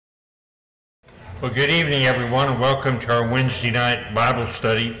Well, good evening, everyone, and welcome to our Wednesday night Bible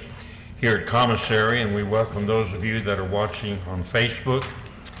study here at Commissary, and we welcome those of you that are watching on Facebook.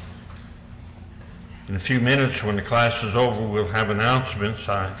 In a few minutes, when the class is over, we'll have announcements.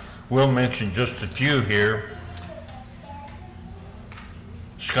 I will mention just a few here.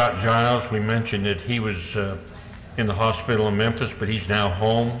 Scott Giles, we mentioned that he was in the hospital in Memphis, but he's now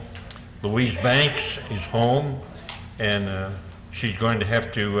home. Louise Banks is home, and she's going to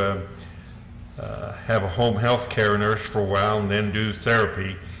have to have a home health care nurse for a while and then do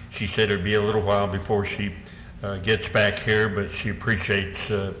therapy. She said it'd be a little while before she gets back here, but she appreciates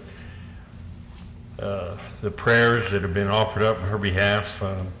the prayers that have been offered up on her behalf,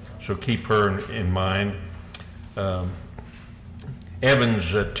 so keep her in mind.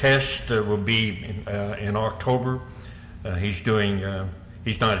 Evan's test will be in October. He's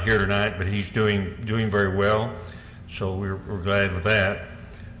not here tonight, but he's doing very well, so we're glad with that.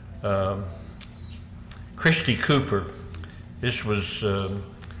 Christy Cooper,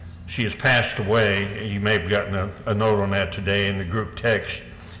 she has passed away. You may have gotten a note on that today in the group text,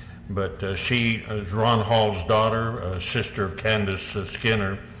 but she is Ron Hall's daughter, sister of Candace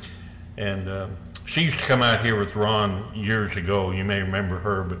Skinner, and she used to come out here with Ron years ago. You may remember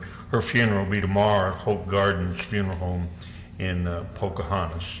her, but her funeral will be tomorrow at Hope Gardens Funeral Home in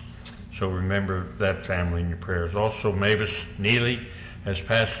Pocahontas. So remember that family in your prayers. Also, Mavis Neely has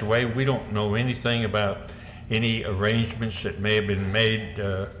passed away. We don't know anything about any arrangements that may have been made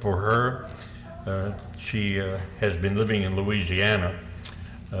for her. She has been living in Louisiana.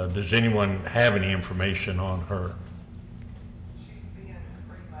 Does anyone have any information on her? She's being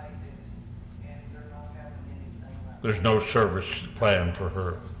cremated, and they're not having anything. There's no service planned for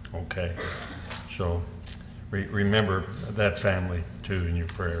her. Okay. So remember that family too in your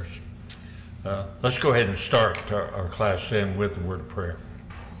prayers. Let's go ahead and start our class then with the word of prayer.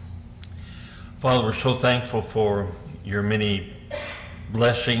 Father, we're so thankful for your many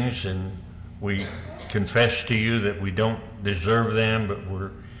blessings, and we confess to you that we don't deserve them, but we're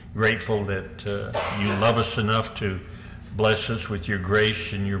grateful that you love us enough to bless us with your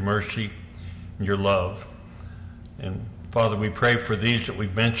grace and your mercy and your love. And Father, we pray for these that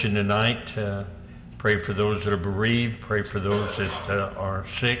we've mentioned tonight. Pray for those that are bereaved. Pray for those that are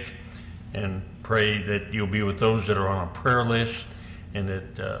sick. And pray that you'll be with those that are on a prayer list, and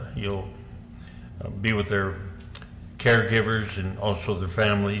that you'll be with their caregivers and also their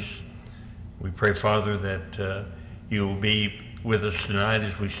families. We pray, Father, that you will be with us tonight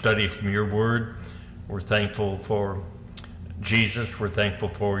as we study from your word. We're thankful for Jesus. We're thankful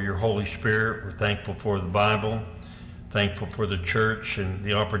for your Holy Spirit. We're thankful for the Bible, thankful for the church and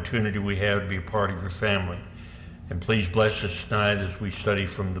the opportunity we have to be a part of your family. And please bless us tonight as we study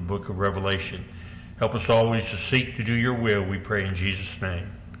from the book of Revelation. Help us always to seek to do your will, we pray in Jesus' name.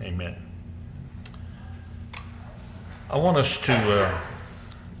 Amen. I want us to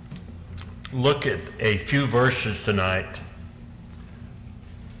look at a few verses tonight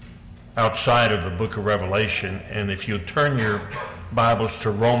outside of the book of Revelation. And if you turn your Bibles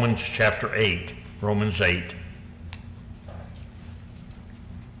to Romans chapter 8, Romans 8.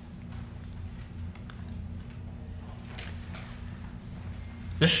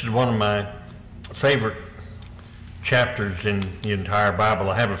 This is one of my favorite chapters in the entire Bible.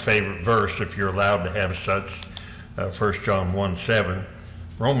 I have a favorite verse, if you're allowed to have such, 1 John 1:7.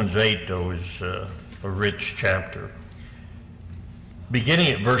 Romans 8, though, is a rich chapter. Beginning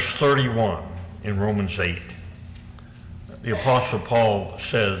at verse 31 in Romans 8, the Apostle Paul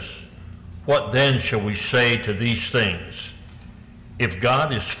says, "What then shall we say to these things? If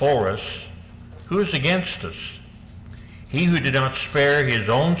God is for us, who is against us? He who did not spare his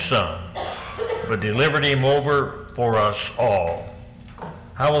own son, but delivered him over for us all,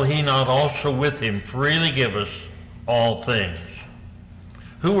 how will he not also with him freely give us all things?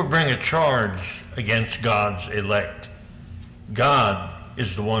 Who will bring a charge against God's elect? God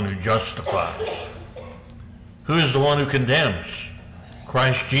is the one who justifies. Who is the one who condemns?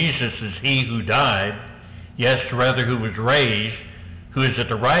 Christ Jesus is he who died, yes, rather who was raised, who is at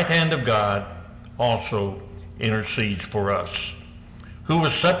the right hand of God, also intercedes for us. Who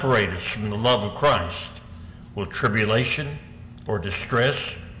will separate us from the love of Christ? Will tribulation, or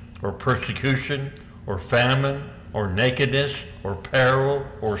distress, or persecution, or famine, or nakedness, or peril,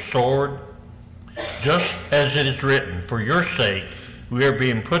 or sword? Just as it is written, for your sake we are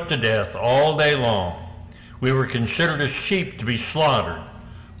being put to death all day long. We were considered as sheep to be slaughtered,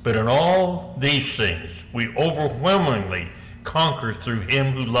 but in all these things we overwhelmingly conquer through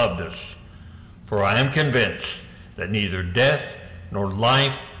him who loved us. For I am convinced that neither death, nor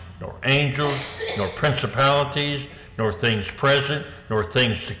life, nor angels, nor principalities, nor things present, nor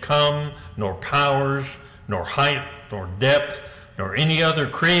things to come, nor powers, nor height, nor depth, nor any other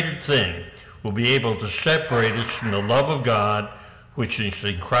created thing will be able to separate us from the love of God, which is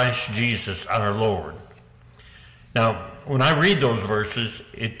in Christ Jesus our Lord. Now, when I read those verses,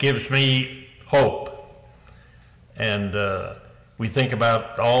 it gives me hope. And we think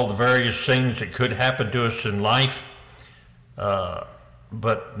about all the various things that could happen to us in life,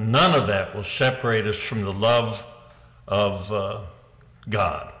 but none of that will separate us from the love of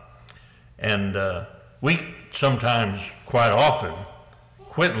God. And we sometimes, quite often,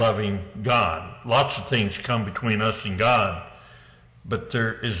 quit loving God. Lots of things come between us and God, but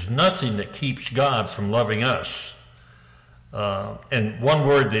there is nothing that keeps God from loving us. And one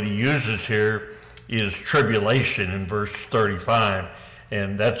word that he uses here is tribulation in verse 35,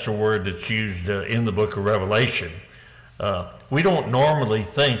 and that's a word that's used in the book of Revelation. We don't normally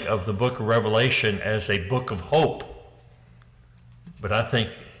think of the book of Revelation as a book of hope, but I think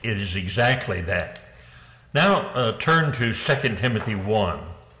it is exactly that. Now turn to 2 Timothy 1.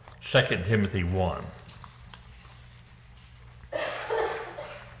 2 Timothy 1.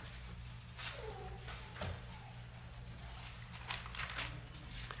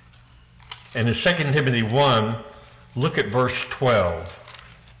 And in 2 Timothy 1, look at verse 12.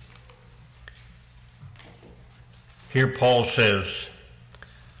 Here Paul says,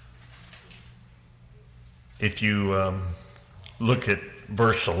 if you look at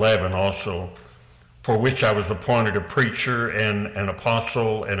verse 11 also, for which I was appointed a preacher and an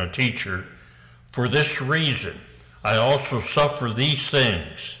apostle and a teacher. For this reason I also suffer these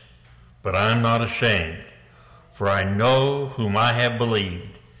things, but I am not ashamed, for I know whom I have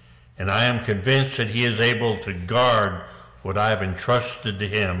believed, and I am convinced that he is able to guard what I have entrusted to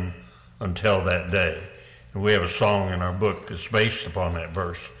him until that day. And we have a song in our book that's based upon that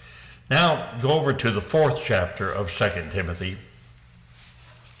verse. Now go over to the 4th chapter of 2 Timothy.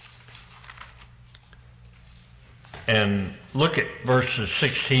 And look at verses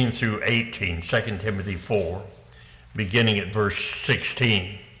 16 through 18, 2 Timothy 4, beginning at verse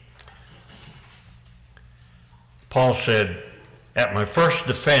 16. Paul said, at my first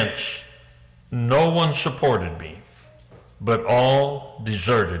defense, no one supported me, but all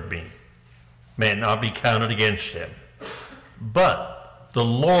deserted me. May it not be counted against them. But the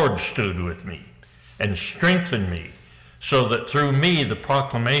Lord stood with me and strengthened me, so that through me the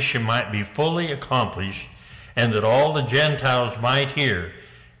proclamation might be fully accomplished, and that all the Gentiles might hear.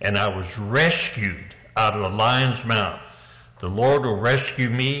 And I was rescued out of the lion's mouth. The Lord will rescue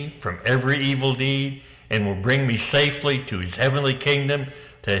me from every evil deed, and will bring me safely to his heavenly kingdom.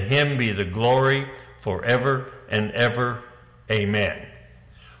 To him be the glory forever and ever. Amen.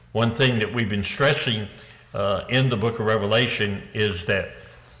 One thing that we've been stressing in the book of Revelation is that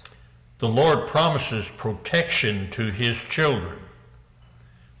the Lord promises protection to his children.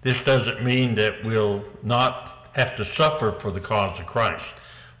 This doesn't mean that we'll not have to suffer for the cause of Christ.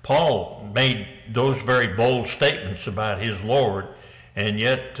 Paul made those very bold statements about his Lord, and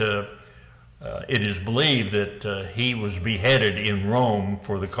yet it is believed that he was beheaded in Rome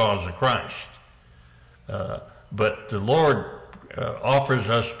for the cause of Christ. But the Lord offers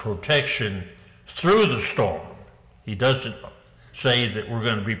us protection through the storm. He doesn't say that we're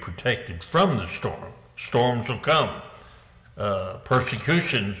going to be protected from the storm. Storms will come.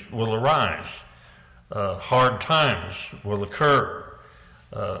 Persecutions will arise. Hard times will occur,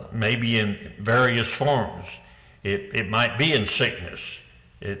 maybe in various forms. It might be in sickness.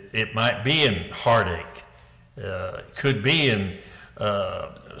 It might be in heartache. It could be in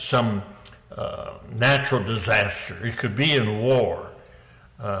some natural disaster. It could be in war.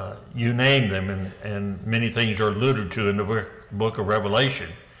 You name them, and many things are alluded to in the book of Revelation.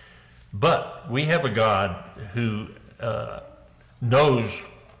 But we have a God who knows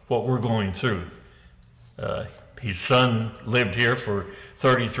what we're going through. His son lived here for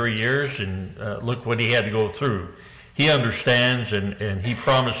 33 years, and look what he had to go through. He understands, and he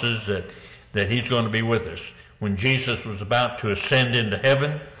promises that he's going to be with us. When Jesus was about to ascend into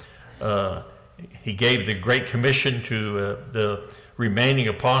heaven, he gave the Great Commission to the remaining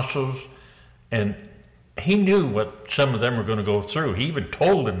apostles, and he knew what some of them were going to go through. He even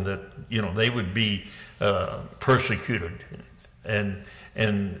told them that, they would be persecuted, and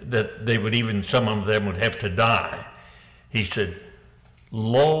that they would even, some of them would have to die. He said,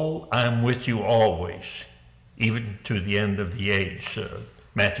 "Lo, I'm with you always, even to the end of the age."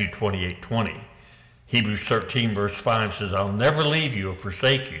 Matthew 28:20. Hebrews 13 verse 5 says, "I'll never leave you or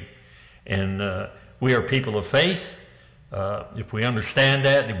forsake you." And we are people of faith. If we understand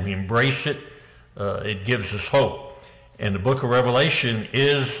that and we embrace it, it gives us hope. And the book of Revelation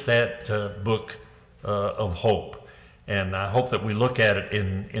is that book of hope. And I hope that we look at it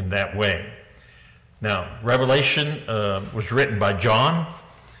in that way. Now, Revelation was written by John.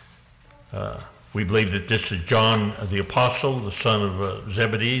 We believe that this is John the Apostle, the son of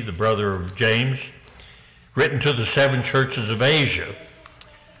Zebedee, the brother of James, written to the 7 churches of Asia.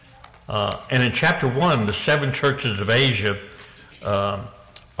 And in chapter 1, the 7 churches of Asia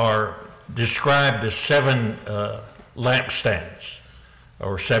are described as 7 lampstands,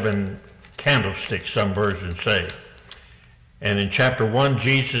 or 7 candlesticks, some versions say. And in chapter 1,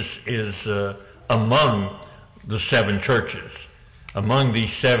 Jesus is among the 7 churches, among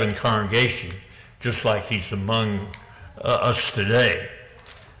these 7 congregations, just like he's among us today.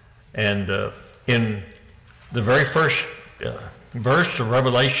 And in the very first verse of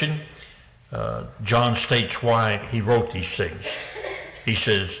Revelation, John states why he wrote these things. He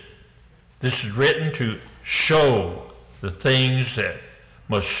says, this is written to show the things that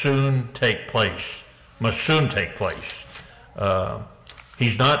must soon take place.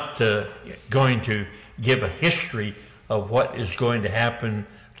 He's not going to give a history of what is going to happen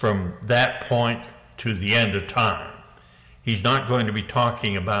from that point to the end of time. He's not going to be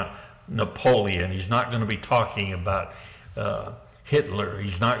talking about Napoleon. He's not going to be talking about Hitler.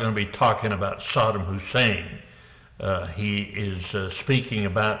 He's not going to be talking about Saddam Hussein. He is speaking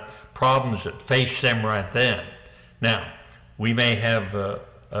about problems that face them right then. Now, we may have a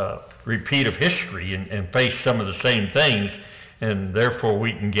repeat of history and face some of the same things, and therefore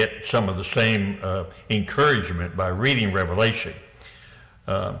we can get some of the same encouragement by reading Revelation.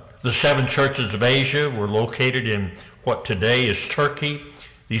 The 7 churches of Asia were located in what today is Turkey.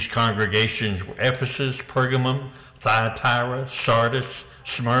 These congregations were Ephesus, Pergamum, Thyatira, Sardis,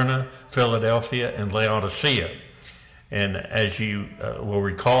 Smyrna, Philadelphia, and Laodicea. And as you will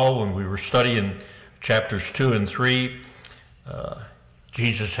recall, when we were studying chapters 2 and 3,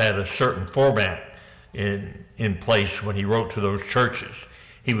 Jesus had a certain format in place when he wrote to those churches.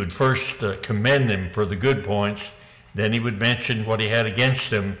 He would first commend them for the good points, then he would mention what he had against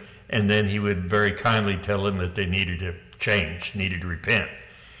them, and then he would very kindly tell them that they needed to change, needed to repent.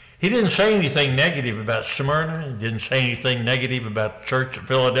 He didn't say anything negative about Smyrna, he didn't say anything negative about the church at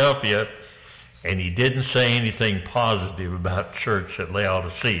Philadelphia, and he didn't say anything positive about the church at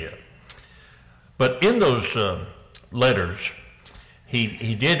Laodicea. But in those letters,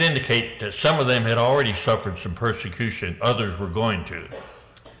 he did indicate that some of them had already suffered some persecution, others were going to.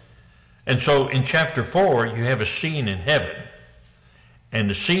 And so in chapter 4, you have a scene in heaven. And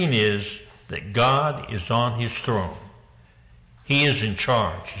the scene is that God is on his throne. He is in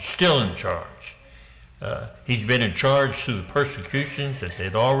charge. He's still in charge. He's been in charge through the persecutions that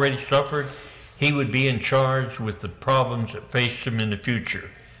they'd already suffered. He would be in charge with the problems that face them in the future.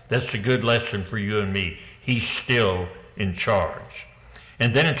 That's a good lesson for you and me. He's still in charge.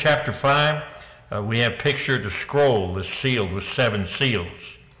 And then in chapter 5, we have pictured a scroll that's sealed with 7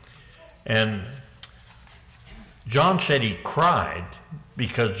 seals. And John said he cried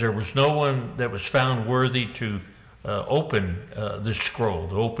because there was no one that was found worthy to open this scroll,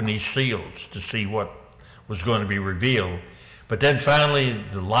 to open these seals, to see what was going to be revealed. But then finally,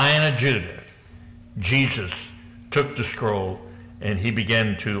 the Lion of Judah, Jesus, took the scroll and he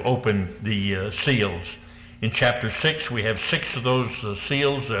began to open the seals. In chapter 6, we have 6 of those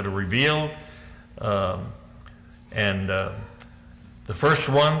seals that are revealed. The first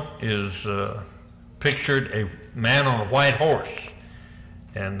one is pictured a man on a white horse.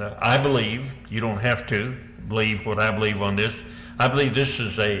 And I believe, you don't have to believe what I believe on this, I believe this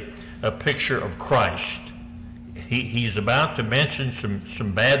is a picture of Christ. He's about to mention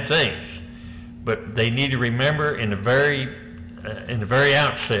some bad things, but they need to remember in the very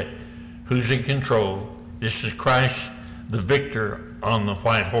outset who's in control. This is Christ, the victor on the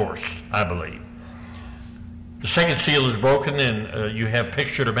white horse, I believe. The second seal is broken, and you have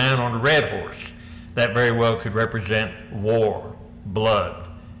pictured a man on a red horse. That very well could represent war, blood.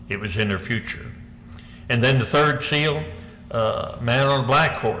 It was in their future. And then the third seal, man on a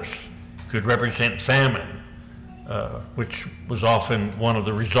black horse, could represent famine, which was often one of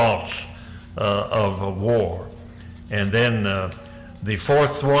the results of a war. And then the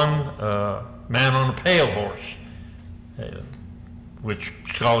fourth one, man on a pale horse, which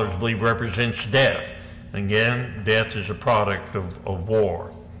scholars believe represents death. Again, death is a product of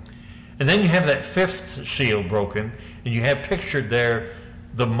war. And then you have that fifth seal broken, and you have pictured there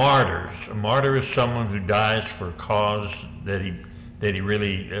the martyrs. A martyr is someone who dies for a cause that he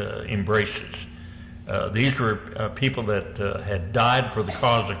really embraces. These were people that had died for the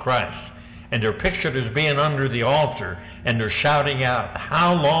cause of Christ. And they're pictured as being under the altar, and they're shouting out,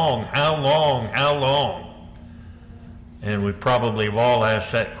 "How long, how long, how long?" And we probably have all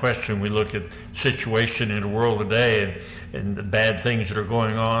asked that question. We look at the situation in the world today and the bad things that are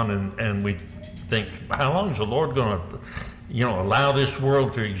going on, and we think, how long is the Lord going to, allow this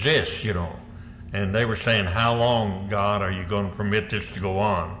world to exist, And they were saying, how long, God, are you going to permit this to go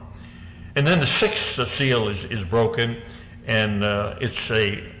on? And then the sixth seal is broken, and it's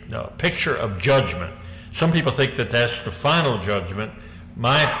a picture of judgment. Some people think that that's the final judgment.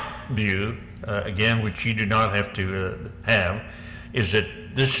 My view, again, which you do not have to have, is that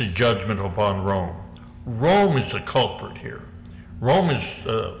this is judgment upon Rome. Rome is the culprit here. Rome is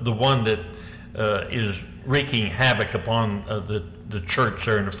the one that is wreaking havoc upon the church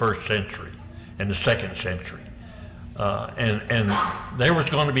there in the first century and the second century. And there was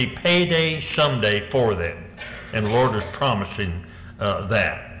going to be payday someday for them, and the Lord is promising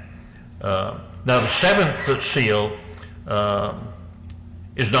that. Now the seventh seal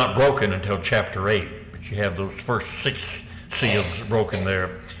is not broken until chapter 8, but you have those first six seals broken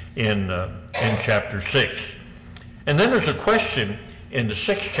there in chapter 6. And then there's a question in the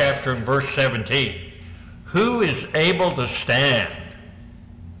 6th chapter in verse 17. Who is able to stand?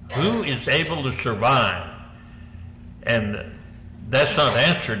 Who is able to survive? And that's not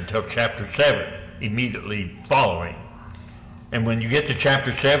answered until chapter 7, immediately following. And when you get to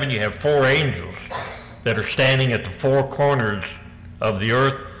chapter 7, you have four angels that are standing at the four corners of the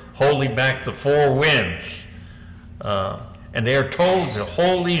earth, holding back the four winds. And they are told to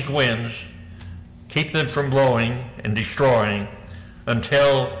hold these winds, keep them from blowing and destroying,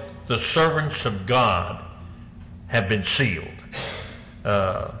 until the servants of God have been sealed,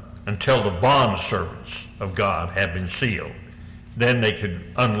 until the bond servants of God have been sealed. Then they could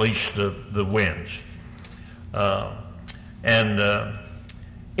unleash the winds.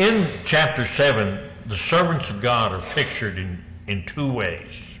 In chapter 7, the servants of God are pictured in two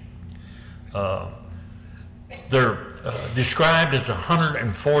ways. They're described as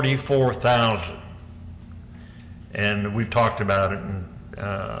 144,000. And we've talked about it and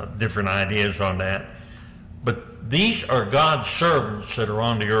different ideas on that. But these are God's servants that are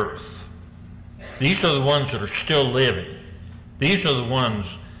on the earth. These are the ones that are still living. These are the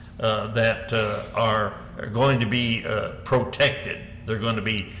ones that are going to be protected. They're going to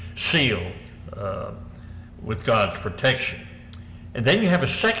be sealed with God's protection. And then you have a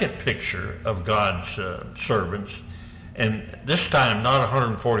second picture of God's servants, and this time not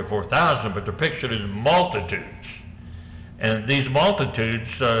 144,000, but they're pictured as multitudes. And these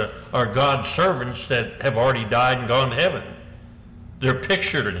multitudes are God's servants that have already died and gone to heaven. They're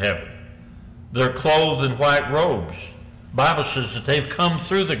pictured in heaven. They're clothed in white robes. The Bible says that they've come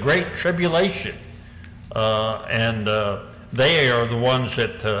through the great tribulation, and they are the ones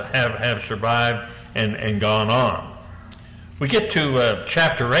that have survived and gone on. We get to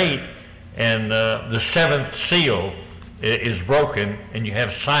chapter 8, and the seventh seal is broken, and you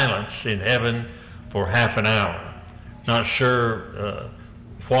have silence in heaven for half an hour. Not sure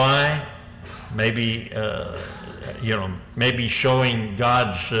why. Maybe maybe showing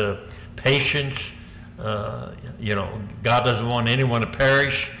God's patience. God doesn't want anyone to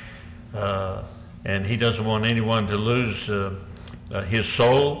perish, and He doesn't want anyone to lose his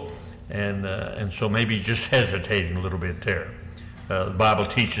soul, and so maybe just hesitating a little bit there. The Bible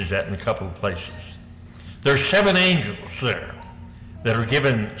teaches that in a couple of places. There's 7 angels there that are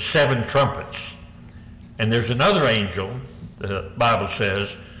given 7 trumpets. And there's another angel, the Bible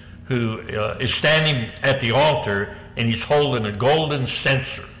says, who is standing at the altar, and he's holding a golden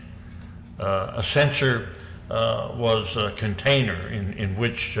censer. A censer was a container in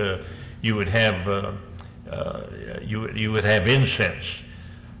which you would have you would have incense,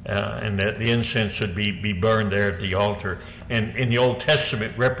 and that the incense would be burned there at the altar. And in the Old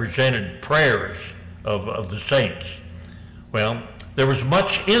Testament, represented prayers of the saints. Well, there was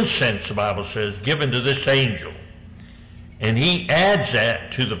much incense, the Bible says, given to this angel. And he adds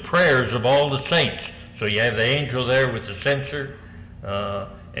that to the prayers of all the saints. So you have the angel there with the censer,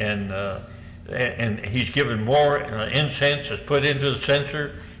 and he's given more incense that's put into the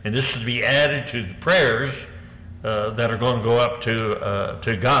censer, and this is to be added to the prayers that are going to go up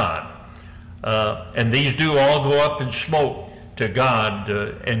to God. And these do all go up in smoke to God.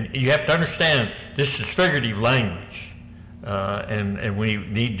 And you have to understand, this is figurative language. And we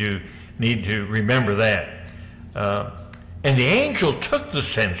need to remember that. And the angel took the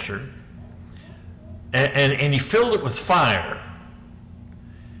censer and he filled it with fire,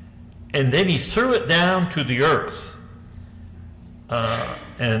 and then he threw it down to the earth.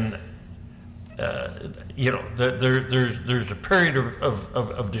 There's a period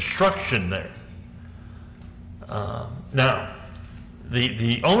of destruction there. Now,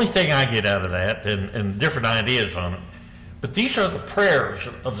 the only thing I get out of that, and different ideas on it, But these are the prayers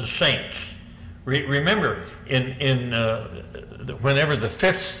of the saints. Remember, whenever the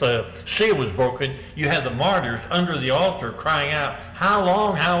fifth seal was broken, you had the martyrs under the altar crying out, "How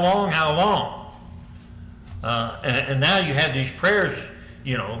long, how long, how long?" And now you have these prayers,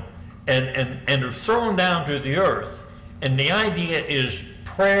 and they're thrown down to the earth. And the idea is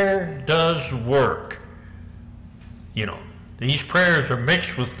prayer does work. These prayers are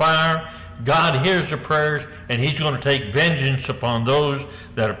mixed with fire. God hears the prayers, and he's going to take vengeance upon those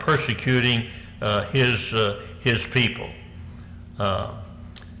that are persecuting his people.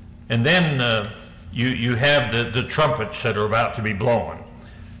 And then you have the trumpets that are about to be blown.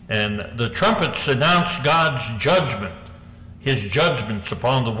 And the trumpets announce God's judgment, his judgments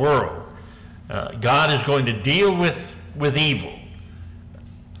upon the world. God is going to deal with evil.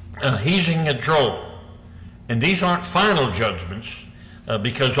 He's in control. And these aren't final judgments,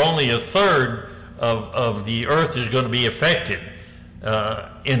 because only a third of the earth is going to be affected.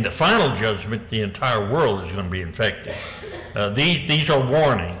 In the final judgment, the entire world is going to be infected. These are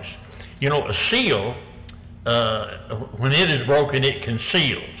warnings. A seal, when it is broken, it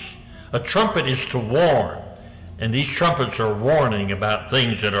conceals. A trumpet is to warn, and these trumpets are warning about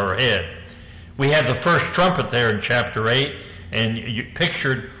things that are ahead. We have the first trumpet there in chapter 8, and you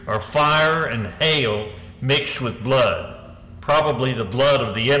pictured are fire and hail mixed with blood, probably the blood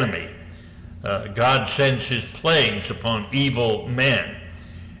of the enemy. God sends his plagues upon evil men.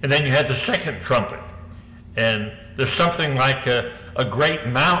 And then you had the second trumpet, and there's something like a great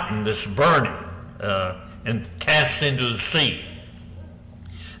mountain that's burning and cast into the sea.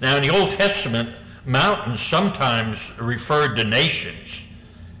 Now in the Old Testament, mountains sometimes referred to nations,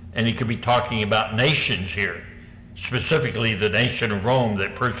 and he could be talking about nations here, specifically the nation of Rome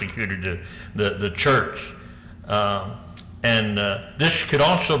that persecuted the church. This could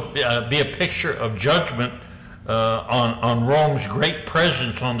also be a picture of judgment on Rome's great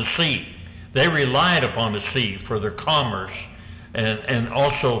presence on the sea. They relied upon the sea for their commerce, and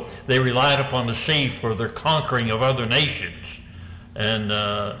also they relied upon the sea for their conquering of other nations. And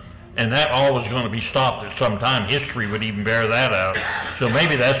that all was going to be stopped at some time. History would even bear that out. So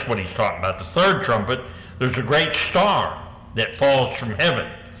maybe that's what he's talking about. The third trumpet, there's a great star that falls from heaven,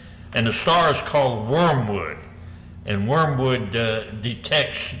 and the star is called wormwood. And wormwood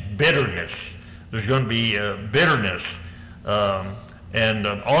detects bitterness. There's going to be bitterness. And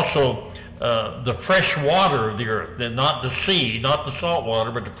also the fresh water of the earth, not the sea, not the salt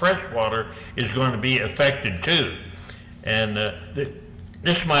water, but the fresh water is going to be affected too. And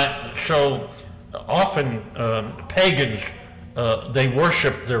this might show often pagans, they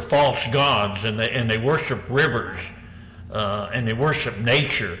worship their false gods, and they worship rivers, and they worship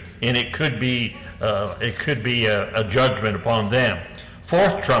nature, and it could be a judgment upon them.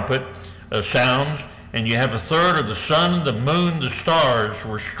 Fourth trumpet sounds, and you have a third of the sun, the moon, the stars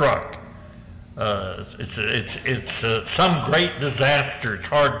were struck. It's some great disaster. It's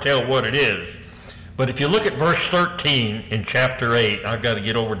hard to tell what it is. But if you look at verse 13 in chapter 8, I've got to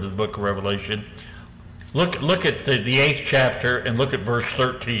get over to the book of Revelation. Look at the 8th chapter and look at verse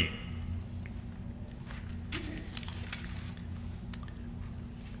 13.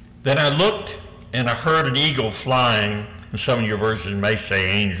 Then I looked, and I heard an eagle flying, and some of your versions may say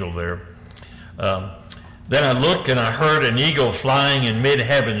angel there. Then I looked, and I heard an eagle flying in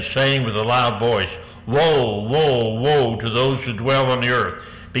mid-heaven, saying with a loud voice, "Woe, woe, woe to those who dwell on the earth,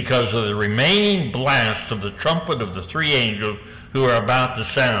 because of the remaining blast of the trumpet of the three angels who are about to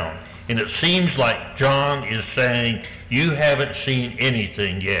sound." And it seems like John is saying, you haven't seen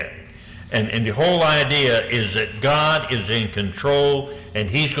anything yet. And the whole idea is that God is in control, and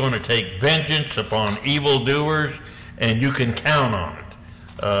he's going to take vengeance upon evildoers, and you can count on it.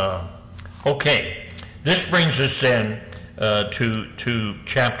 Okay, this brings us then to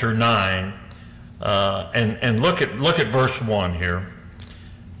chapter 9, and look at verse 1 here.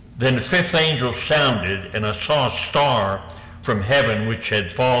 Then the fifth angel sounded, and I saw a star from heaven which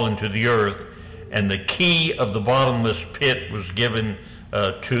had fallen to the earth, and the key of the bottomless pit was given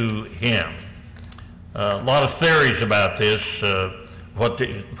to him. A lot of theories about this, what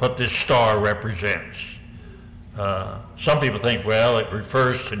this star represents. Some people think, well, it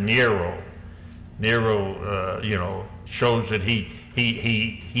refers to Nero. Nero, shows that he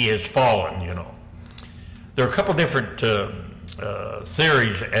has fallen. There are a couple different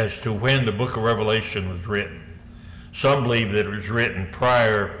theories as to when the book of Revelation was written. Some believe that it was written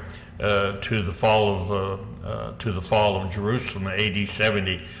prior to the fall of Jerusalem, AD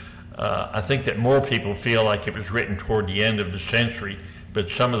 70. I think that more people feel like it was written toward the end of the century, but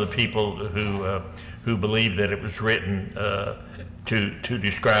some of the people who believe that it was written to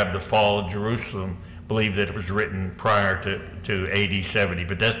describe the fall of Jerusalem believe that it was written prior to AD 70,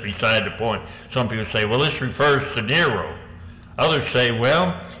 but that's beside the point. Some people say, well, this refers to Nero. Others say,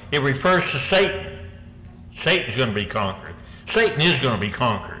 well, it refers to Satan. Satan's going to be conquered. Satan is going to be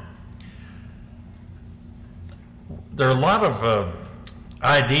conquered. There are a lot of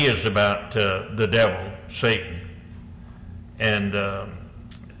ideas about the devil, Satan, and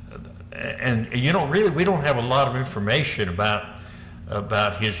you know, really, we don't have a lot of information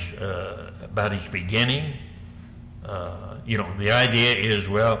about his beginning. You know, the idea is,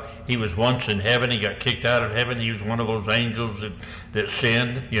 well, he was once in heaven, he got kicked out of heaven, he was one of those angels that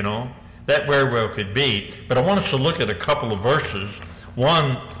sinned, you know. That very well could be. But I want us to look at a couple of verses.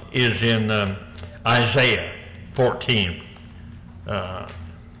 One is in Isaiah 14.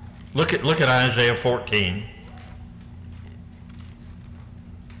 Look at Isaiah 14.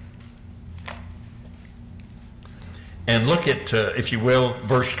 And look at, if you will,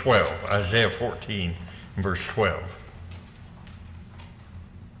 verse 12. Isaiah 14, verse 12.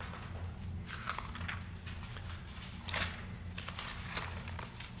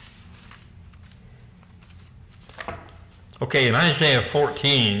 Okay, in Isaiah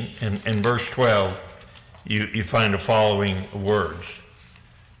 14 and verse 12, you find the following words.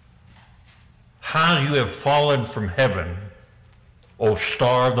 How you have fallen from heaven, O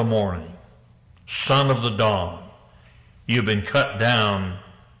star of the morning, son of the dawn. You've been cut down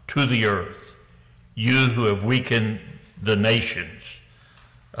to the earth, you who have weakened the nations.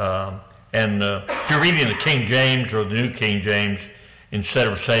 If you're reading the King James or the New King James, instead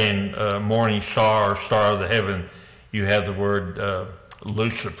of saying morning star or star of the heaven, you have the word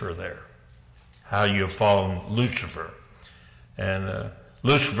Lucifer there. How you have fallen, Lucifer. And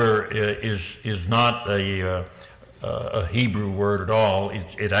Lucifer is not a Hebrew word at all.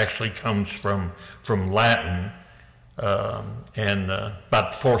 It actually comes from Latin. And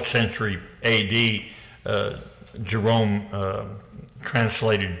about the 4th century A.D., Jerome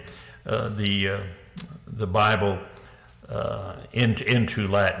translated the Bible into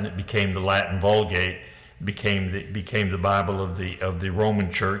Latin. It became the Latin Vulgate. Became the Bible of the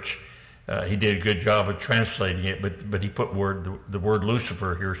Roman Church. He did a good job of translating it, but he put the word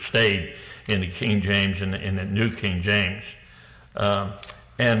Lucifer here stayed in the King James and in the New King James,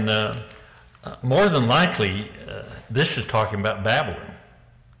 more than likely this is talking about Babylon.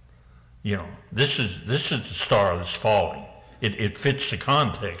 You know, this is the star that's falling. It fits the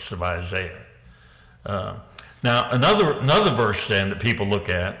context of Isaiah. Now, another verse then that people look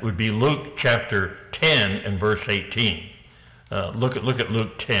at would be Luke chapter 10 and verse 18. Look at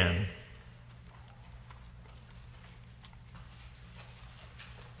Luke 10.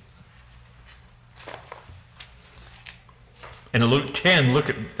 And in Luke 10, look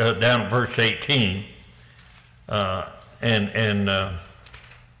at down at verse 18,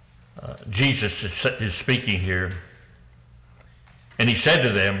 Jesus is speaking here, and he said to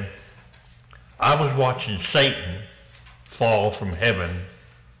them, I was watching Satan fall from heaven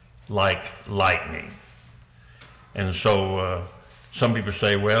like lightning. And so some people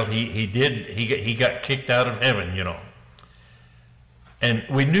say, well, he got kicked out of heaven, you know. And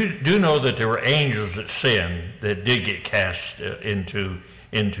we do know that there were angels that sinned that did get cast into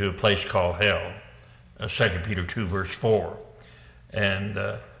a place called hell, 2 Peter 2 verse 4. And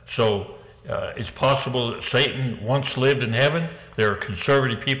so it's possible that Satan once lived in heaven. There are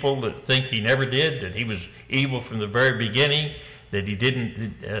conservative people that think he never did, that he was evil from the very beginning, that he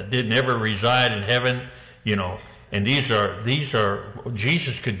didn't ever reside in heaven, you know. And these are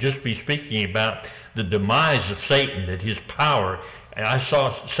Jesus could just be speaking about the demise of Satan, that his power. And I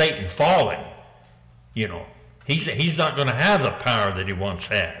saw Satan falling, you know. He's not going to have the power that he once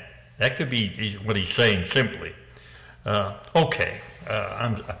had. That could be what he's saying simply. Okay,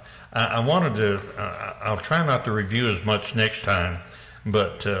 I wanted to. I'll try not to review as much next time,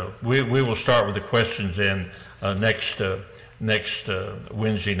 but we will start with the questions in next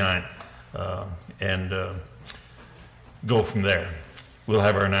Wednesday night and go from there. We'll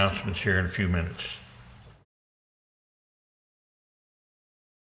have our announcements here in a few minutes.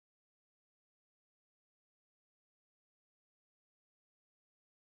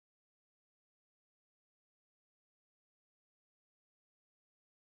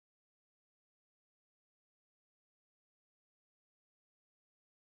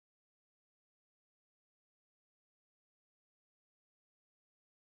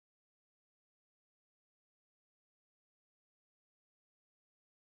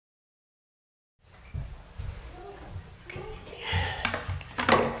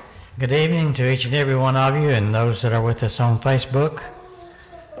 Good evening to each and every one of you and those that are with us on Facebook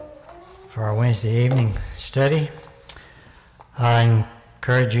for our Wednesday evening study. In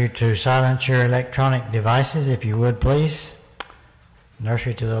encourage you to silence your electronic devices, if you would, please.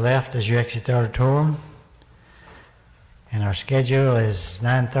 Nursery to the left as you exit the auditorium. And our schedule is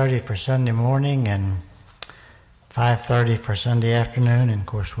 9:30 for Sunday morning and 5:30 for Sunday afternoon, and of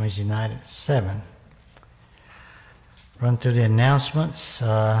course Wednesday night at 7. Run through the announcements.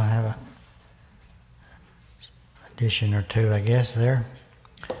 I have an addition or two, I guess, there.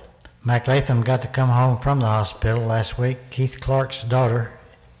 Mike Latham got to come home from the hospital last week. Keith Clark's daughter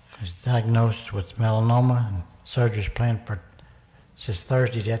was diagnosed with melanoma, and surgery's planned for, says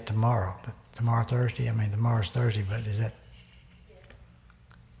Thursday to tomorrow. But tomorrow's Thursday, but is that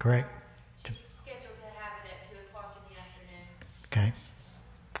correct? Scheduled to have it at 2 o'clock in the afternoon. Okay.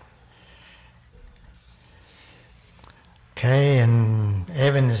 Okay, and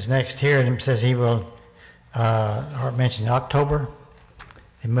Evan is next here, and it says he will, Art mentioned October.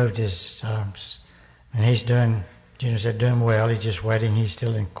 He moved his, and he's doing, Junior said doing well. He's just waiting. He's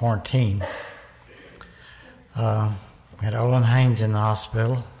still in quarantine. We had Olin Haynes in the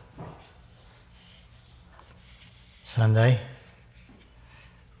hospital Sunday.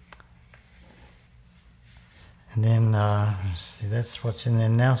 And then, let's see, that's what's in the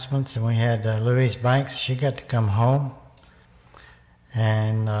announcements. And we had Louise Banks. She got to come home.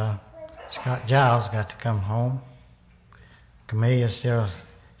 And Scott Giles got to come home. Camille's still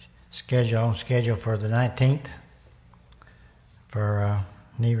on schedule for the 19th for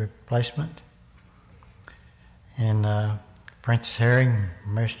knee replacement. And Frances Herring,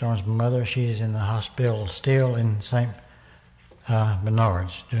 Mary Storm's mother, she's in the hospital still in St.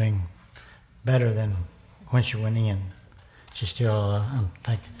 Bernard's, doing better than when she went in. She's still, I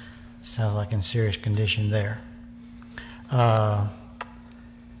think, sounds like in serious condition there.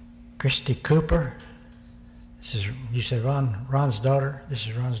 Christy Cooper, this is, you said Ron's daughter. This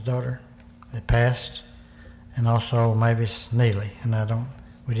is Ron's daughter that passed, and also Mavis Neely. And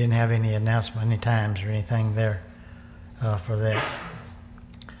we didn't have any announcement, any times or anything there for that.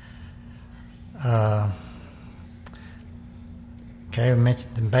 Okay, we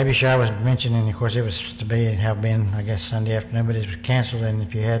mentioned, the baby shower was mentioned, and of course it was to be, have been, I guess, Sunday afternoon, but it was canceled. And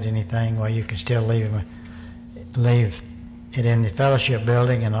if you had anything, well, you can still leave it in the fellowship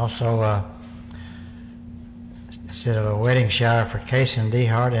building, and also instead of a wedding shower for Casey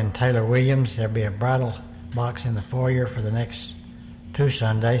Dehart and Taylor Williams, there'll be a bridal box in the foyer for the next 2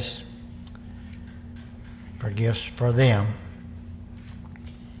 Sundays for gifts for them.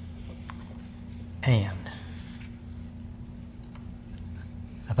 And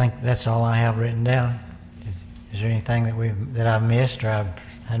I think that's all I have written down. Is there anything that I've missed or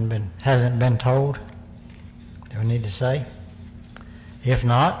hasn't been told that we need to say? If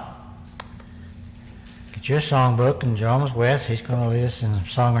not, get your songbook and John with Wes. He's going to lead us in a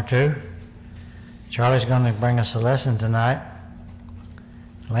song or two. Charlie's going to bring us a lesson tonight.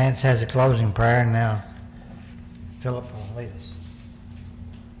 Lance has a closing prayer, and now Philip will lead us.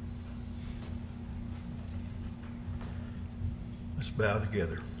 Let's bow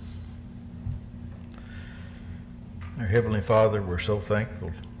together. Our Heavenly Father, we're so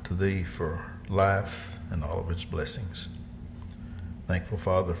thankful to Thee for life and all of its blessings. Thankful,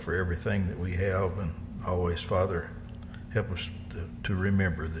 Father, for everything that we have, and always, Father, help us to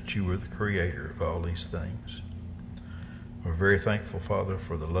remember that You are the creator of all these things. We're very thankful, Father,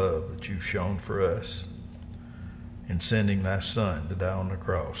 for the love that You've shown for us in sending Thy Son to die on the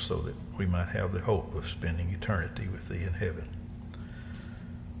cross so that we might have the hope of spending eternity with Thee in heaven.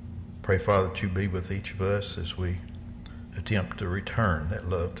 Pray, Father, that You be with each of us as we attempt to return that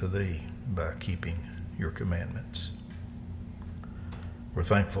love to Thee by keeping Your commandments. We're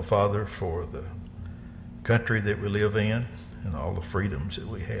thankful, Father, for the country that we live in and all the freedoms that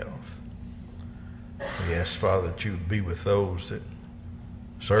we have. We ask, Father, that You would be with those that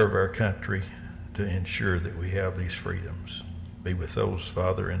serve our country to ensure that we have these freedoms. Be with those,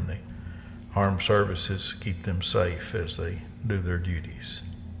 Father, in the armed services. Keep them safe as they do their duties.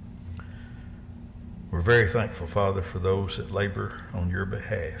 We're very thankful, Father, for those that labor on Your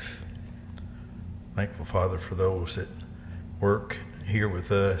behalf. Thankful, Father, for those that work here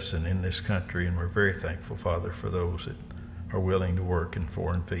with us and in this country, and we're very thankful, Father, for those that are willing to work in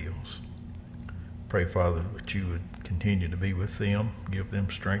foreign fields. Pray, Father, that You would continue to be with them, give them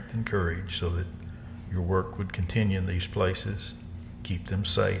strength and courage so that Your work would continue in these places. Keep them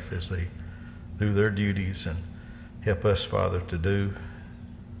safe as they do their duties, and help us, Father, to do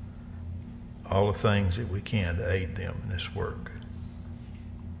all the things that we can to aid them in this work.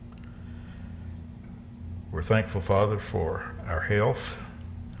 We're thankful, Father, for our health,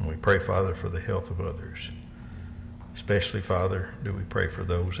 and we pray, Father, for the health of others. Especially, Father, do we pray for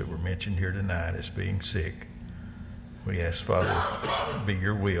those that were mentioned here tonight as being sick. We ask, Father, be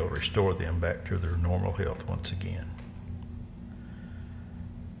your will, restore them back to their normal health once again.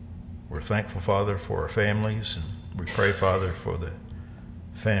 We're thankful, Father, for our families, and we pray, Father, for the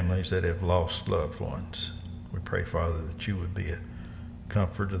families that have lost loved ones. We pray, Father, that you would be a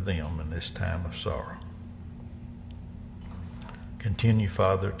comfort to them in this time of sorrow. Continue,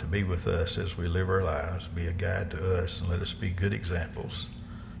 Father, to be with us as we live our lives. Be a guide to us, and let us be good examples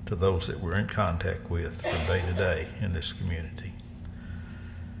to those that we're in contact with from day to day in this community.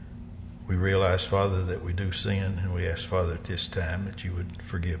 We realize, Father, that we do sin, and we ask, Father, at this time that you would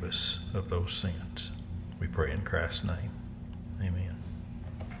forgive us of those sins. We pray in Christ's name. Amen.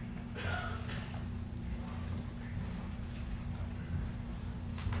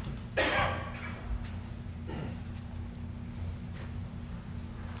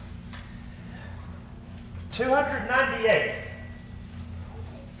 $298.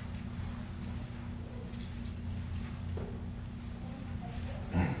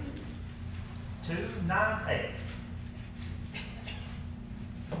 $298.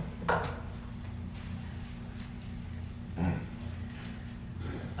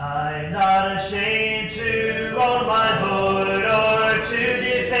 I'm not ashamed to own my Lord or to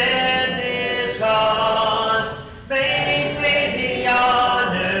defend his cause. Maintain the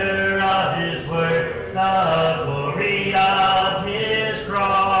honor of his word, the glory of his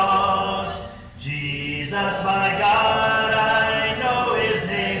cross. Jesus, my God, I know his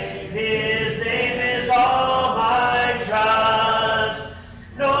name. His name is all my trust.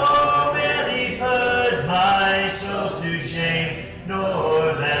 Nor will he put my soul to shame,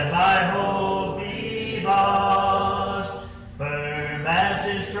 nor let my hope be lost. Firm as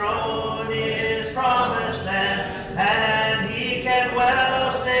his throne is promised land, and he can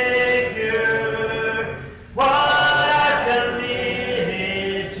well secure what I've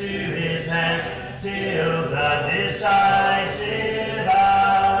committed to his hands till the decisive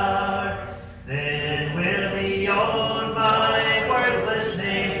hour. Then will he own my worthless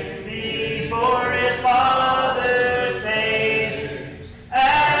name before his Father's face,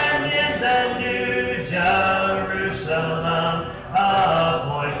 and in the new Jerusalem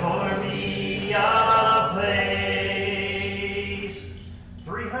appoint for me a place.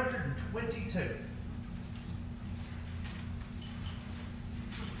 322.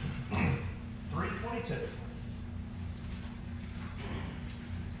 322.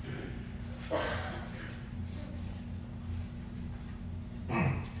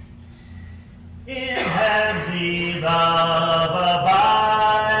 In heavenly love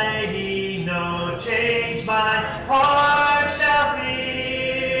abiding, no change my heart shall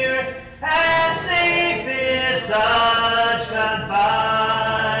fear, and safe is such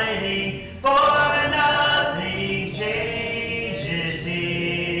confiding, for nothing changes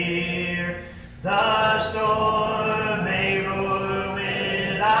here. The storm may roar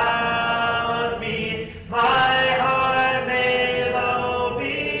without me, my heart may low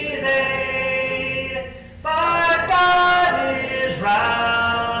be laid, but God is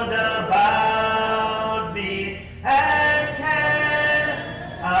round about me, and can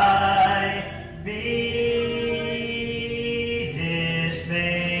I be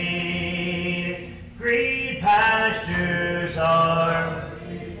dismayed? Green pastures are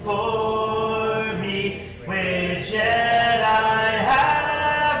for me, which yet I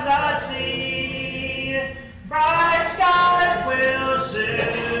have not seen. Bright skies will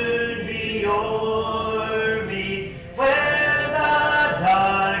soon be o'er me, where the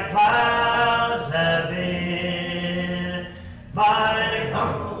dark clouds have been.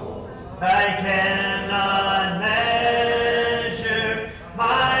 I cannot measure,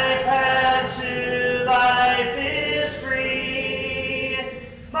 my path to life is free.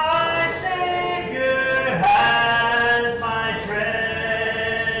 My Savior has my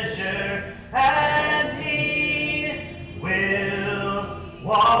treasure, and he will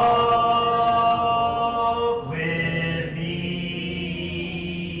walk with me.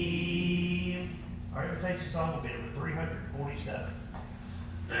 Our invitation song will be number 347.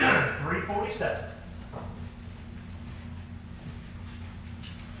 347.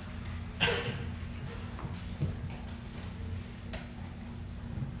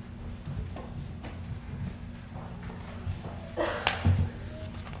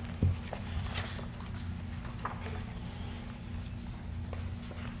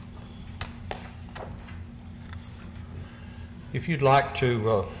 If you'd like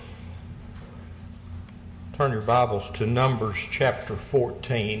to turn your Bibles to Numbers chapter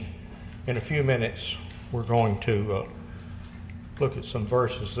 14, in a few minutes we're going to look at some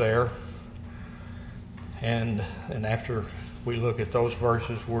verses there. And after we look at those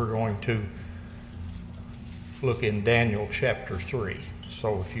verses, we're going to look in Daniel chapter 3.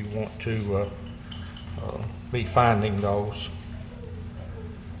 So if you want to be finding those.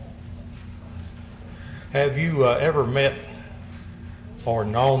 Have you ever met or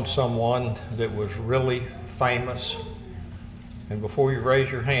known someone that was really famous? And before you raise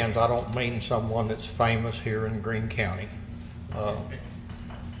your hands, I don't mean someone that's famous here in Greene County.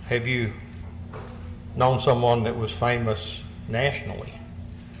 Have you known someone that was famous nationally?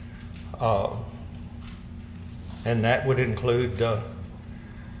 And that would include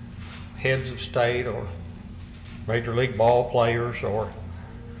heads of state or major league ball players or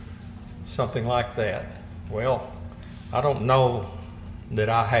something like that. Well, I don't know that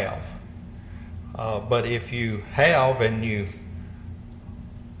I have. But if you have and you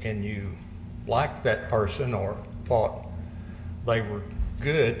liked that person or thought they were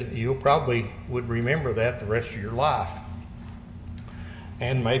good, you probably would remember that the rest of your life.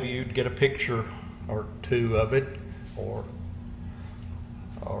 And maybe you'd get a picture or two of it or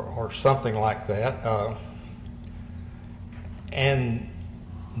something like that. And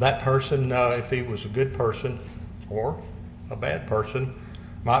that person, if he was a good person or a bad person,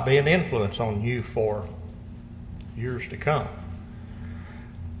 might be an influence on you for years to come.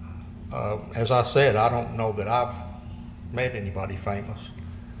 As I said, I don't know that I've met anybody famous.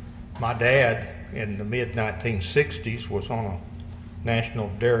 My dad in the mid-1960s was on a national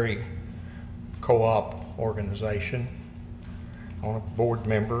dairy co-op organization, on a board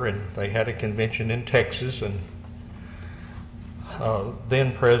member, and they had a convention in Texas, and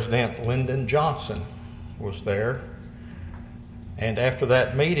then President Lyndon Johnson was there. And after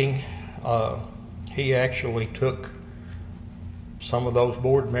that meeting, he actually took some of those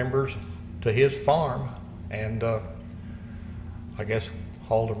board members to his farm and I guess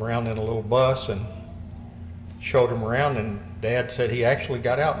hauled them around in a little bus and showed them around, and Dad said he actually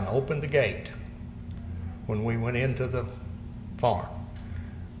got out and opened the gate when we went into the farm.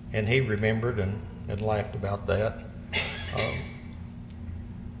 And he remembered and laughed about that.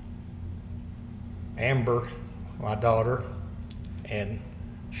 Amber, my daughter, and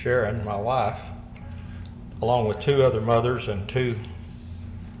Sharon, my wife, along with two other mothers and two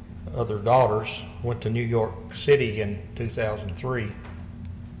other daughters, went to New York City in 2003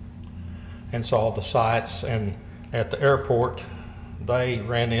 and saw the sights. And at the airport, they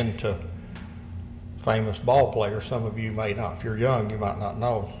ran into famous ball players. Some of you may not, if you're young, you might not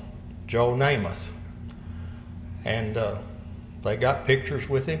know, Joe Namath. And they got pictures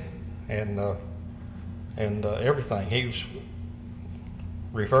with him and everything. He was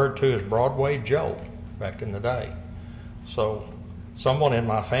referred to as Broadway Joe back in the day. So someone in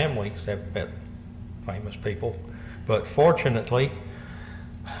my family have met famous people, but fortunately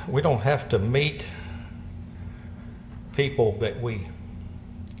we don't have to meet people that we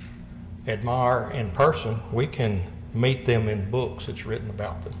admire in person. We can meet them in books that's written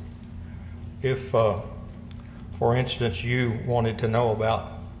about them. If for instance you wanted to know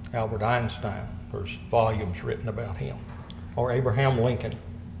about Albert Einstein, there's volumes written about him, or Abraham Lincoln,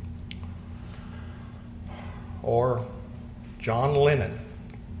 or John Lennon,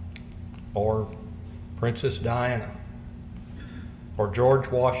 or Princess Diana, or George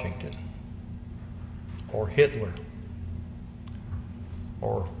Washington, or Hitler,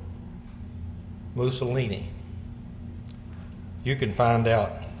 or Mussolini. You can find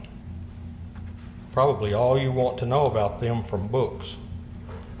out probably all you want to know about them from books.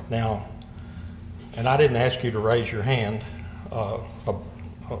 Now, and I didn't ask you to raise your hand a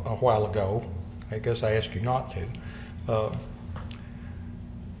while ago. I guess I asked you not to.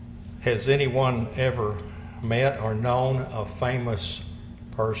 Has anyone ever met or known a famous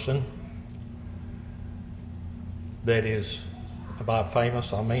person that is, by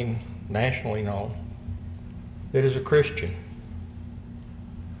famous I mean nationally known, that is a Christian,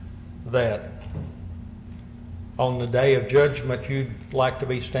 that on the day of judgment you'd like to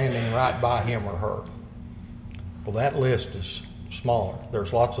be standing right by him or her? Well, that list is smaller.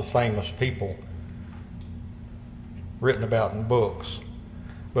 There's lots of famous people written about in books.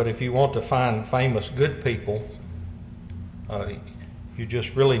 But if you want to find famous good people, you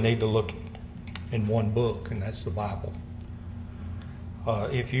just really need to look in one book, and that's the Bible.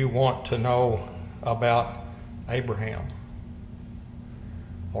 If you want to know about Abraham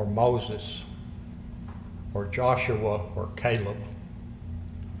or Moses or Joshua or Caleb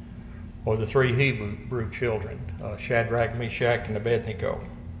or the three Hebrew children, Shadrach, Meshach, and Abednego,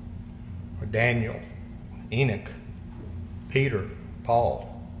 or Daniel, Enoch, Peter, Paul,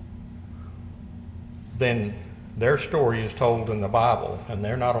 then their story is told in the Bible, and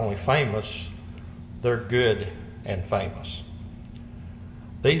they're not only famous, they're good and famous.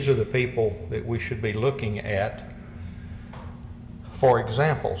 These are the people that we should be looking at for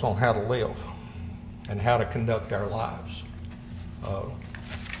examples on how to live and how to conduct our lives.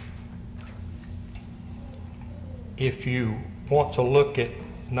 If you want to look at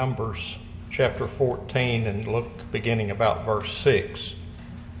Numbers chapter 14 and look beginning about verse 6,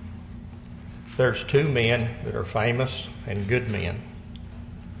 there's two men that are famous and good men.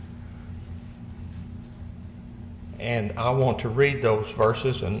 And I want to read those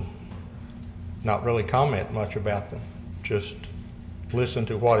verses and not really comment much about them. Just listen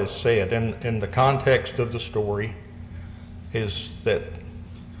to what is said. And the context of the story is that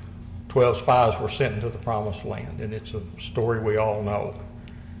 12 spies were sent into the promised land, and it's a story we all know.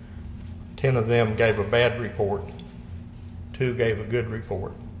 10 of them gave a bad report. 2 gave a good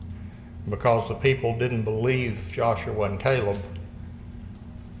report. Because the people didn't believe Joshua and Caleb,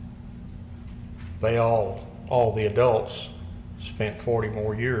 they all the adults spent 40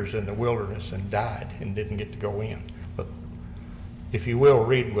 more years in the wilderness and died and didn't get to go in. But if you will,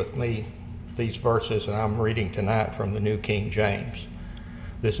 read with me these verses, and I'm reading tonight from the New King James.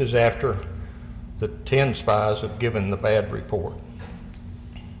 This is after the 10 spies have given the bad report.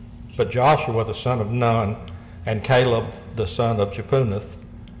 But Joshua the son of Nun and Caleb the son of Jephunneh,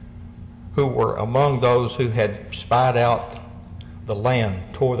 who were among those who had spied out the land,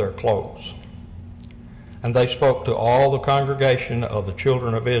 tore their clothes. And they spoke to all the congregation of the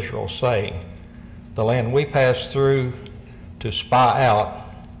children of Israel, saying, the land we passed through to spy out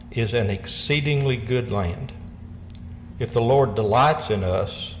is an exceedingly good land. If the Lord delights in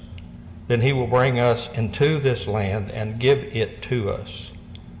us, then he will bring us into this land and give it to us,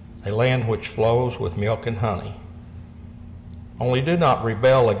 a land which flows with milk and honey. Only do not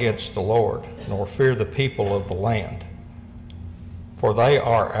rebel against the Lord, nor fear the people of the land, for they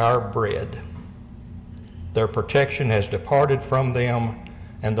are our bread. Their protection has departed from them,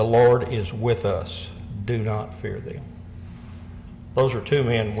 and the Lord is with us. Do not fear them. Those are two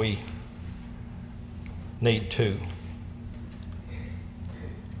men we need to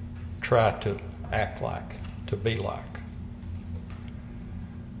try to act like, to be like.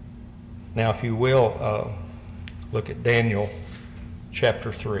 Now, if you will, look at Daniel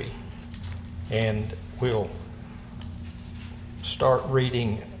chapter 3, and we'll start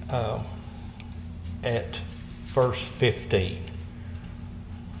reading at verse 15.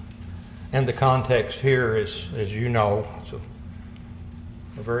 And the context here is, as you know, it's a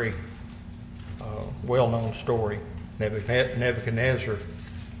very well-known story. Nebuchadnezzar,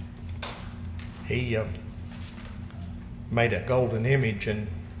 he made a golden image and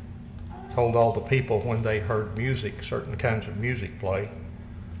told all the people when they heard music, certain kinds of music play,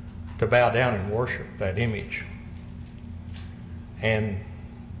 to bow down and worship that image. And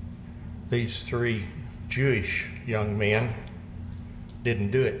these 3 Jewish young men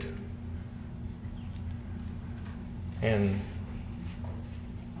didn't do it. And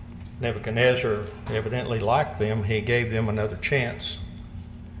Nebuchadnezzar evidently liked them. He gave them another chance.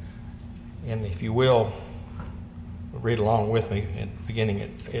 And if you will, read along with me, beginning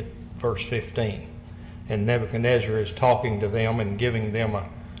at verse 15. And Nebuchadnezzar is talking to them and giving them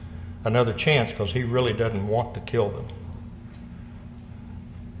another chance because he really doesn't want to kill them.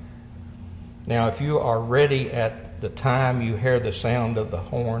 Now, if you are ready at the time you hear the sound of the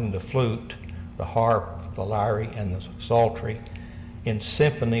horn, the flute, the harp, the lyre, and the psaltery, in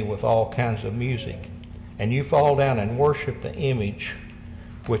symphony with all kinds of music, and you fall down and worship the image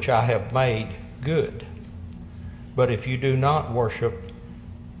which I have made, good. But if you do not worship,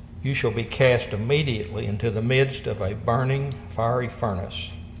 you shall be cast immediately into the midst of a burning fiery furnace.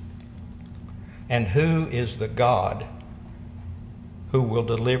 And who is the God who will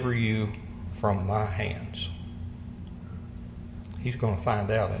deliver you from my hands? He's going to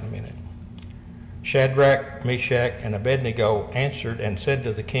find out in a minute. Shadrach, Meshach, and Abednego answered and said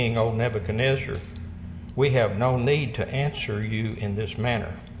to the king, O Nebuchadnezzar, we have no need to answer you in this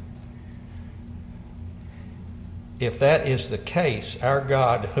manner. If that is the case, our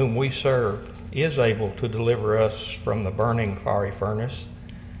God, whom we serve, is able to deliver us from the burning fiery furnace,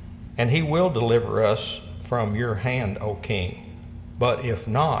 and he will deliver us from your hand, O king. But if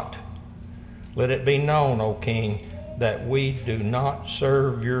not, let it be known, O king, that we do not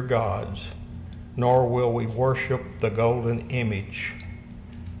serve your gods, nor will we worship the golden image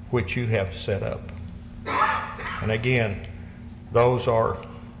which you have set up. And again, those are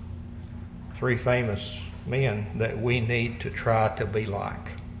 3 famous men that we need to try to be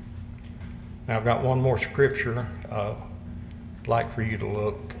like. Now, I've got one more scripture I'd like for you to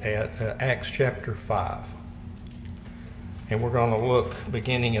look at, Acts chapter 5. And we're going to look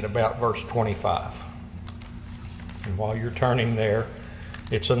beginning at about verse 25. And while you're turning there,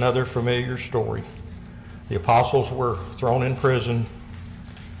 It's another familiar story. The apostles were thrown in prison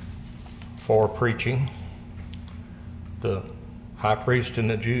for preaching. The high priest and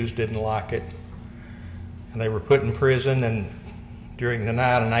the Jews didn't like it, and they were put in prison, and during the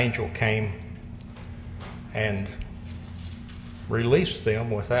night an angel came and released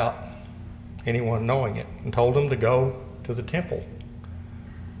them without anyone knowing it, and told them to go to the temple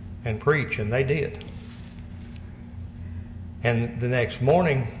and preach, and they did. And the next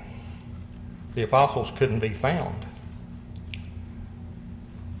morning, the apostles couldn't be found.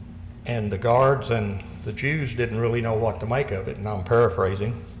 And the guards and the Jews didn't really know what to make of it, and I'm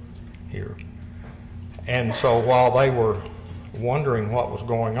paraphrasing here. And so while they were wondering what was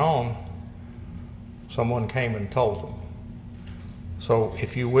going on, someone came and told them. So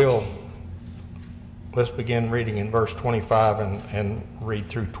if you will, let's begin reading in verse 25 and read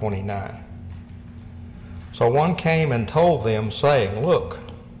through 29. So one came and told them, saying, "Look,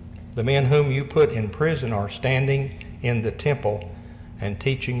 the men whom you put in prison are standing in the temple and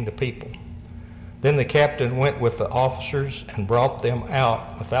teaching the people." Then the captain went with the officers and brought them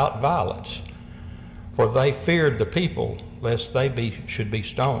out without violence, for they feared the people, lest they should be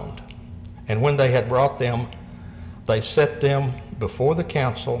stoned. And when they had brought them, they set them before the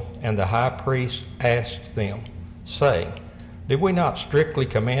council, and the high priest asked them, saying, "Did we not strictly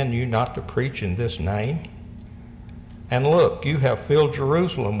command you not to preach in this name? And look, you have filled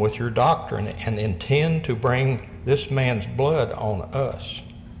Jerusalem with your doctrine and intend to bring this man's blood on us."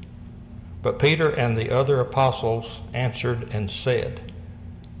 But Peter and the other apostles answered and said,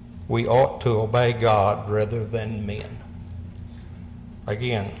 "We ought to obey God rather than men."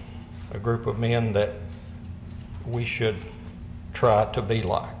 Again, a group of men that we should try to be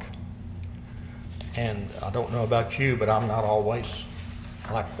like. And I don't know about you, but I'm not always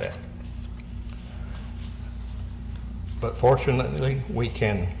like that. But fortunately, we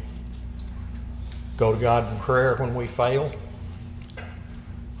can go to God in prayer when we fail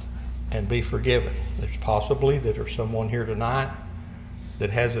and be forgiven. There's possibly that there's someone here tonight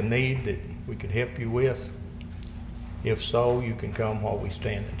that has a need that we could help you with. If so, you can come while we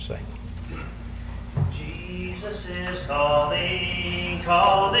stand and sing. Jesus is calling,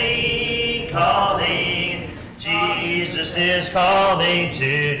 calling, calling. Jesus is calling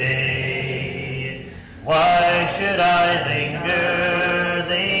today. Why should I linger,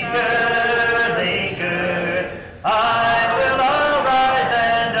 linger, linger? I will arise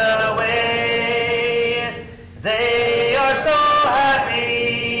and away. They are so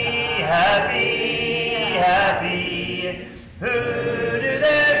happy, happy, happy, who do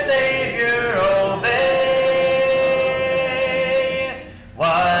their Savior obey.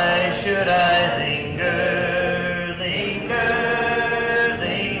 Why should I linger, linger,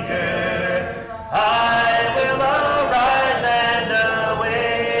 linger? I will arise and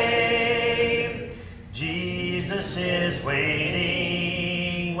away. Jesus is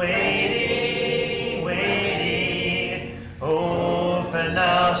waiting, waiting, waiting. Open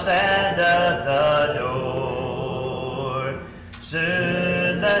now, standeth the door.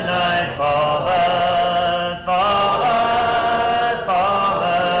 Soon the night falleth, falleth,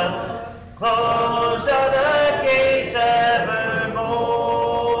 falleth. Closed are the gates evermore.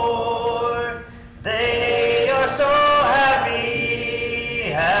 They are so happy,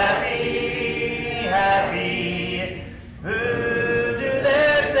 happy, happy, who do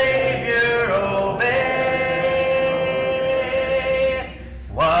their Savior obey.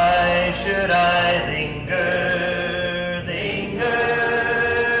 Why should I linger,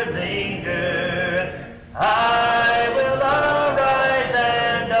 linger, linger? I will arise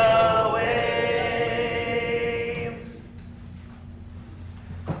and away.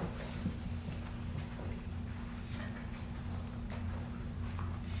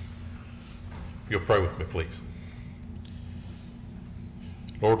 You'll pray with me, please.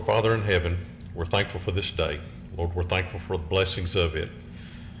 Lord, Father in heaven, we're thankful for this day. Lord, we're thankful for the blessings of it.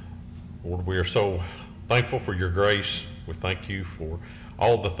 Lord, we are so thankful for your grace. We thank you for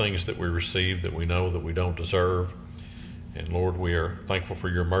all the things that we receive that we know that we don't deserve. And Lord, we are thankful for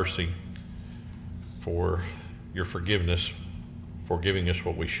your mercy, for your forgiveness, for giving us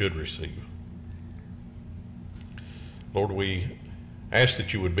what we should receive. Lord, we ask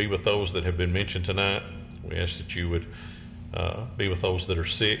that you would be with those that have been mentioned tonight. We ask that you would be with those that are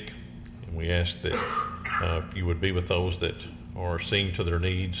sick. And we ask that you would be with those that are seeing to their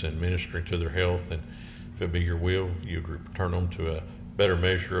needs and ministering to their health. And if it be your will, you would return them to a better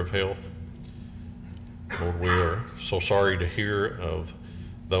measure of health. Lord, we are so sorry to hear of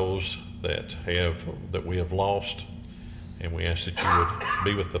those that we have lost. And we ask that you would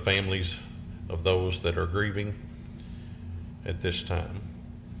be with the families of those that are grieving at this time.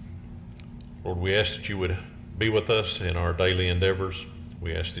 Lord, we ask that you would be with us in our daily endeavors.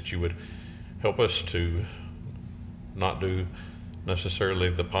 We ask that you would help us to not do necessarily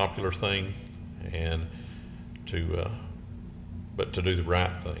the popular thing, and but to do the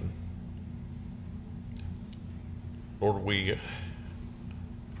right thing. Lord, we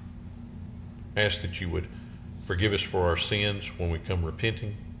ask that you would forgive us for our sins when we come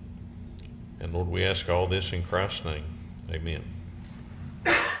repenting. And Lord, we ask all this in Christ's name. Amen.